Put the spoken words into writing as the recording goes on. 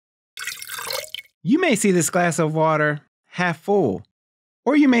You may see this glass of water half full,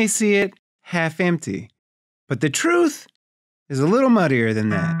 or you may see it half empty. But the truth is a little muddier than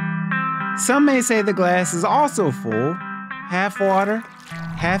that. Some may say the glass is also full, half water,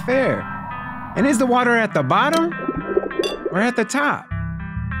 half air. And is the water at the bottom or at the top?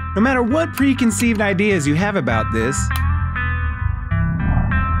 No matter what preconceived ideas you have about this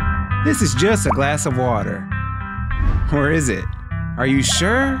is just a glass of water. Or is it? Are you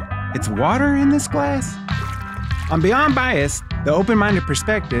sure it's water in this glass? On Beyond Bias, the open-minded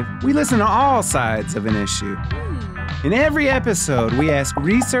perspective, we listen to all sides of an issue. In every episode, we ask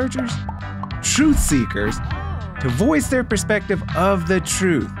researchers, truth seekers, to voice their perspective of the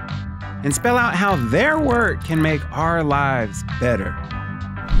truth and spell out how their work can make our lives better.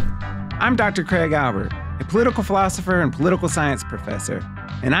 I'm Dr. Craig Albert, a political philosopher and political science professor,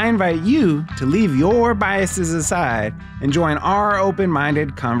 and I invite you to leave your biases aside and join our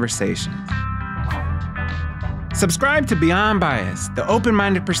open-minded conversations. Subscribe to Beyond Bias, the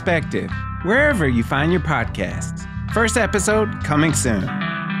open-minded perspective, wherever you find your podcasts. First episode coming soon.